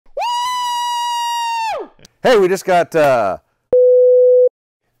Hey, we just got,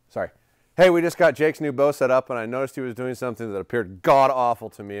 Hey, we just got Jake's new bow set up, and I noticed he was doing something that appeared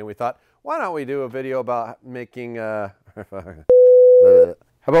god-awful to me, and we thought, why don't we do a video about making, how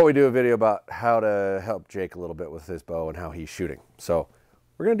about we do a video about how to help Jake a little bit with his bow and how he's shooting. So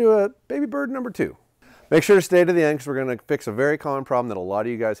we're going to do a baby bird number 2. Make sure to stay to the end because we're going to fix a very common problem that a lot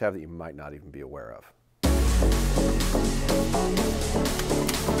of you guys have that you might not even be aware of.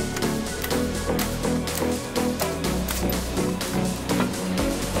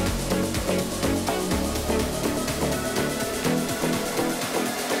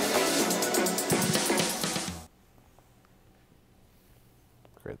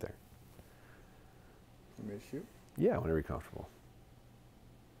 Right there. Want me to shoot? Yeah, whenever you're comfortable.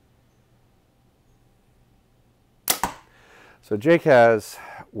 So Jake has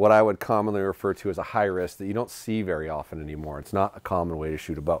what I would commonly refer to as a high risk that you don't see very often anymore. It's not a common way to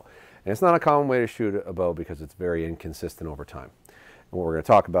shoot a bow. And it's not a common way to shoot a bow because it's very inconsistent over time. And what we're going to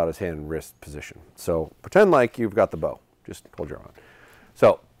talk about is hand and wrist position. So pretend like you've got the bow. Just hold your arm.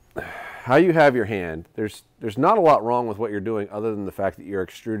 So how you have your hand, there's not a lot wrong with what you're doing other than the fact that you're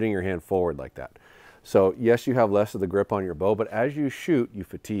extruding your hand forward like that. So yes, you have less of the grip on your bow, but as you shoot, you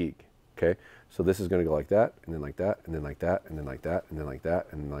fatigue. Okay, so this is going to go like that, and then like that, and then like that, and then like that, and then like that,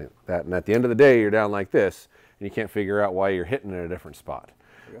 and like that. And at the end of the day, you're down like this, and you can't figure out why you're hitting in a different spot.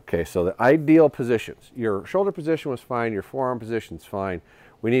 Okay, so the ideal positions, your shoulder position was fine, your forearm position's fine.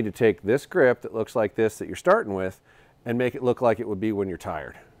 We need to take this grip that looks like this that you're starting with and make it look like it would be when you're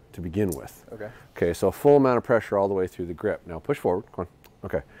tired to begin with. Okay. Okay, so full amount of pressure all the way through the grip. Now push forward, come on.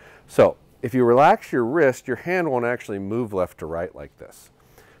 Okay, so if you relax your wrist, your hand won't actually move left to right like this.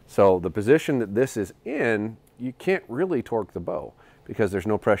 So the position that this is in, you can't really torque the bow because there's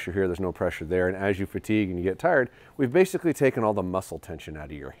no pressure here, there's no pressure there, and as you fatigue and you get tired, we've basically taken all the muscle tension out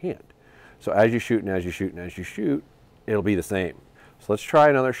of your hand. So as you shoot and as you shoot and as you shoot, it'll be the same. So let's try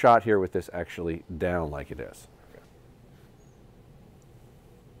another shot here with this actually down like it is.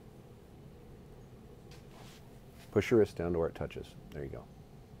 Push your wrist down to where it touches. There you go.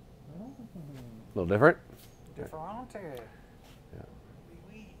 A little different? Different. Yeah.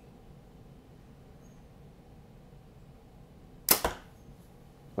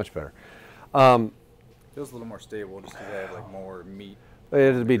 Much better. Feels a little more stable just because I have like more meat.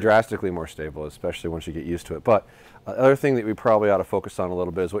 It'd be drastically more stable, especially once you get used to it. But the other thing that we probably ought to focus on a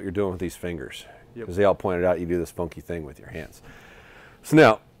little bit is what you're doing with these fingers. Because they all pointed out you do this funky thing with your hands. So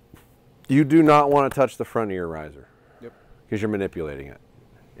now, you do not want to touch the front of your riser. Because you're manipulating it.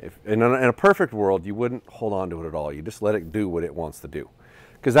 In a perfect world, you wouldn't hold on to it at all. You just let it do what it wants to do.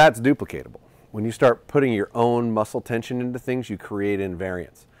 Because that's duplicatable. When you start putting your own muscle tension into things, you create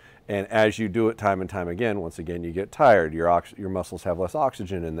invariance. And as you do it time and time again, once again, you get tired. Your muscles have less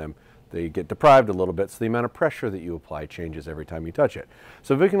oxygen in them. They get deprived a little bit, so the amount of pressure that you apply changes every time you touch it.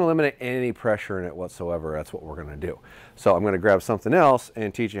 So if we can eliminate any pressure in it whatsoever, that's what we're going to do. So I'm going to grab something else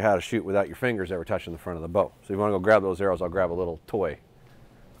and teach you how to shoot without your fingers ever touching the front of the bow. So if you want to go grab those arrows, I'll grab a little toy.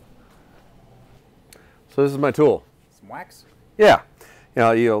 So this is my tool. Some wax? Yeah.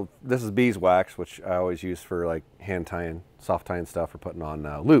 This is beeswax, which I always use for like hand tying, soft tying stuff or putting on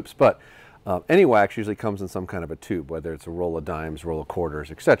loops. But any wax usually comes in some kind of a tube, whether it's a roll of dimes, roll of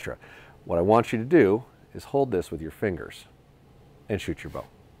quarters, etc. What I want you to do is hold this with your fingers and shoot your bow.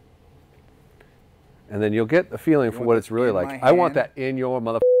 And then you'll get a feeling for what it's really like. I want that in your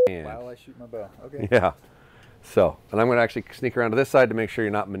motherfucking hand. While I shoot my bow. Okay. Yeah. So, and I'm going to actually sneak around to this side to make sure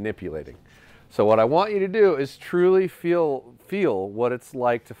you're not manipulating. So what I want you to do is truly feel what it's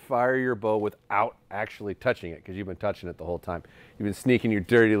like to fire your bow without actually touching it, because you've been touching it the whole time. You've been sneaking your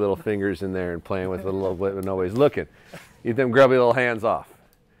dirty little fingers in there and playing with it a little bit when nobody's looking. You get them grubby little hands off.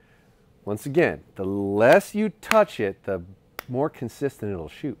 Once again, the less you touch it, the more consistent it'll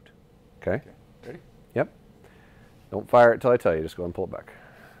shoot. Okay? Ready? Yep. Don't fire it until I tell you. Just go ahead and pull it back.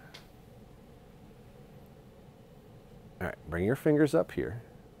 All right, bring your fingers up here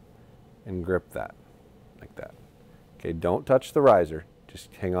and grip that, like that. Okay, don't touch the riser, just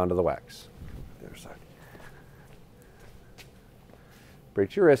hang on to the wax. The other side.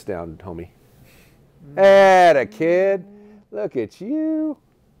 Break your wrist down, homie. Atta kid, look at you.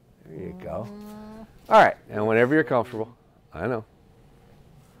 There you go. All right, and whenever you're comfortable, I know.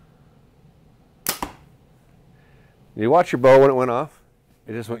 You watch your bow when it went off?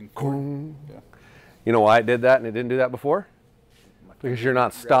 It just went, yeah. You know why it did that and it didn't do that before? Because you're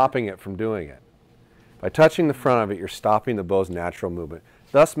not stopping it from doing it. By touching the front of it, you're stopping the bow's natural movement,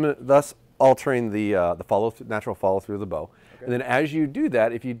 thus altering the natural follow through of the bow. Okay. And then as you do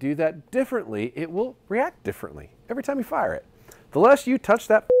that, if you do that differently, it will react differently every time you fire it. The less you touch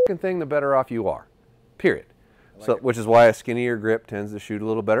that fucking thing, the better off you are. Period. So, which is why a skinnier grip tends to shoot a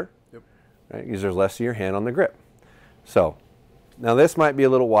little better. Yep. Right? Because there's less of your hand on the grip. So, now this might be a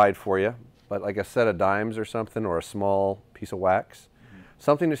little wide for you, but like a set of dimes or something, or a small piece of wax,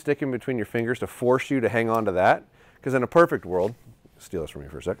 something to stick in between your fingers to force you to hang on to that. Because in a perfect world, steal this from me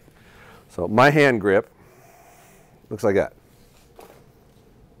for a sec. So my hand grip looks like that.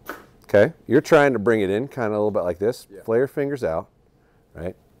 Okay, you're trying to bring it in kind of a little bit like this. Yeah. Flare your fingers out,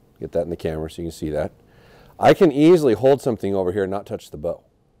 right? Get that in the camera so you can see that. I can easily hold something over here and not touch the bow.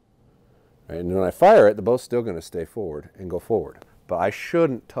 Right? And when I fire it, the bow's still going to stay forward and go forward. But I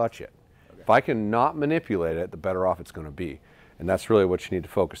shouldn't touch it. Okay. If I can not manipulate it, the better off it's going to be. And that's really what you need to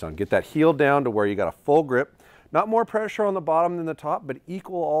focus on. Get that heel down to where you got a full grip. Not more pressure on the bottom than the top, but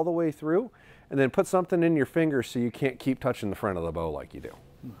equal all the way through. And then put something in your fingers so you can't keep touching the front of the bow like you do.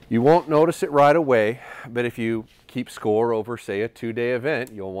 You won't notice it right away, but if you keep score over, say, a 2-day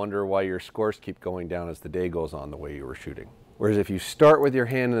event, you'll wonder why your scores keep going down as the day goes on the way you were shooting. Whereas if you start with your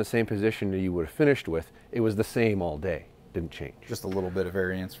hand in the same position that you would have finished with, it was the same all day. Didn't change. Just a little bit of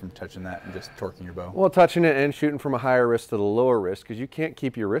variance from touching that and just torquing your bow. Well, touching it and shooting from a higher wrist to the lower wrist, because you can't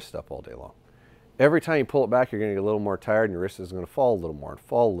keep your wrist up all day long. Every time you pull it back, you're going to get a little more tired and your wrist is going to fall a little more and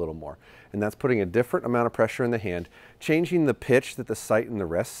fall a little more. And that's putting a different amount of pressure in the hand, changing the pitch that the sight and the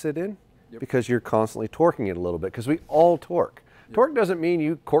rest sit in, because you're constantly torquing it a little bit, because we all torque. Torque doesn't mean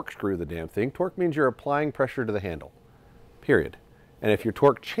you corkscrew the damn thing. Torque means you're applying pressure to the handle, period. And if your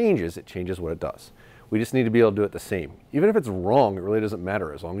torque changes, it changes what it does. We just need to be able to do it the same. Even if it's wrong, it really doesn't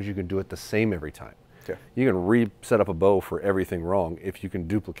matter as long as you can do it the same every time. Okay. You can reset up a bow for everything wrong if you can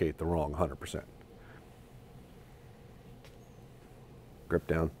duplicate the wrong 100%. Grip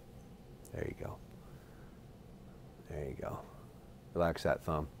down. There you go. There you go. Relax that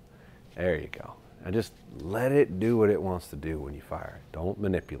thumb. There you go. And just let it do what it wants to do when you fire it. Don't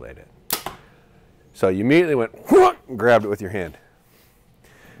manipulate it. So you immediately went and grabbed it with your hand.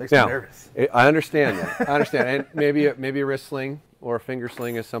 Makes me nervous. I understand that. I understand. And maybe a wrist sling or a finger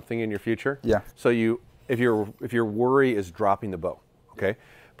sling is something in your future. Yeah. So if your worry is dropping the bow, okay?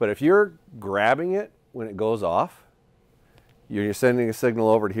 But if you're grabbing it when it goes off, you're sending a signal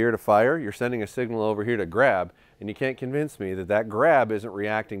over to here to fire, you're sending a signal over here to grab, and you can't convince me that that grab isn't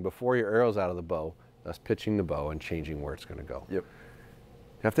reacting before your arrow's out of the bow, thus pitching the bow and changing where it's going to go. Yep.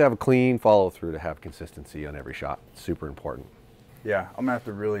 You have to have a clean follow through to have consistency on every shot. It's super important. Yeah, I'm gonna have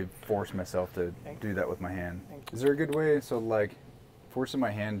to really force myself to do that with my hand. Is there a good way, so like forcing my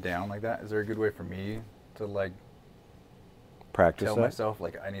hand down like that, is there a good way for me to like practice myself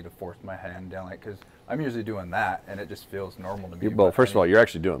like I need to force my hand down, like, because I'm usually doing that and it just feels normal to me. Well, first of all, you're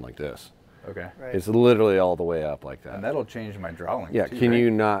actually doing like this. Okay. Right. It's literally all the way up like that. And that'll change my draw length. Yeah, too, can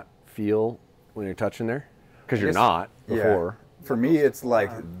you not feel when you're touching there? Because you're not before. Yeah. For me, it's like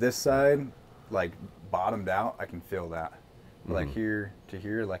this side, like bottomed out, I can feel that. But like here to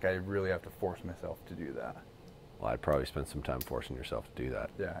here, like I really have to force myself to do that. Well, I'd probably spend some time forcing yourself to do that.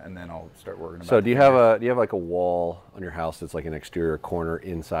 Yeah, and then I'll start working about So do you have like a wall on your house that's like an exterior corner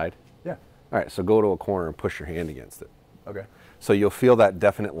inside? Yeah. All right, so go to a corner and push your hand against it. Okay. So you'll feel that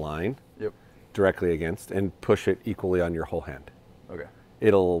definite line Yep. directly against, and push it equally on your whole hand. Okay.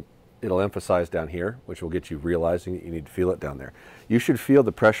 It'll emphasize down here, which will get you realizing that you need to feel it down there. You should feel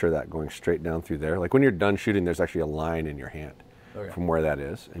the pressure of that going straight down through there. Like when you're done shooting, there's actually a line in your hand from where that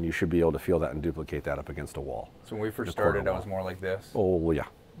is, and you should be able to feel that and duplicate that up against a wall. So when we first started, I was more like this. Oh, well, yeah.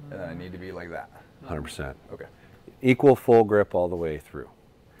 And then I need to be like that. 100%. Okay. Equal full grip all the way through.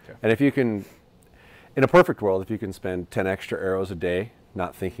 Okay. And if you can, in a perfect world, if you can spend 10 extra arrows a day,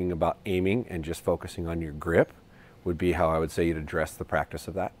 not thinking about aiming and just focusing on your grip, would be how I would say you'd address the practice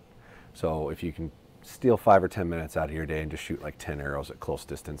of that. So if you can steal 5 or 10 minutes out of your day and just shoot like 10 arrows at close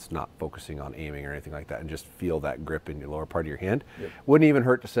distance, not focusing on aiming or anything like that, and just feel that grip in your lower part of your hand. Yep. Wouldn't even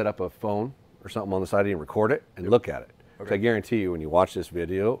hurt to set up a phone or something on the side and record it and look at it. Okay. I guarantee you when you watch this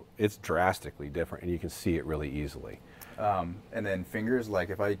video, it's drastically different and you can see it really easily. And then fingers, like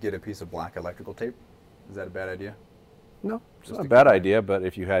if I get a piece of black electrical tape, is that a bad idea? No, it's not a bad idea, but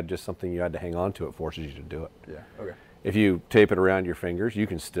if you had just something you had to hang on to, it forces you to do it. Yeah, okay. If you tape it around your fingers, you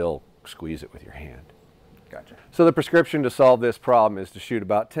can still squeeze it with your hand. Gotcha. So the prescription to solve this problem is to shoot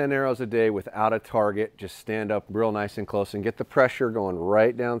about 10 arrows a day without a target. Just stand up real nice and close and get the pressure going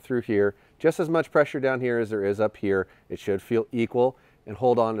right down through here. Just as much pressure down here as there is up here. It should feel equal, and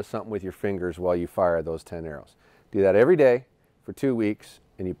hold on to something with your fingers while you fire those 10 arrows. Do that every day for 2 weeks,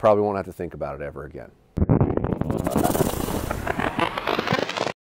 and you probably won't have to think about it ever again.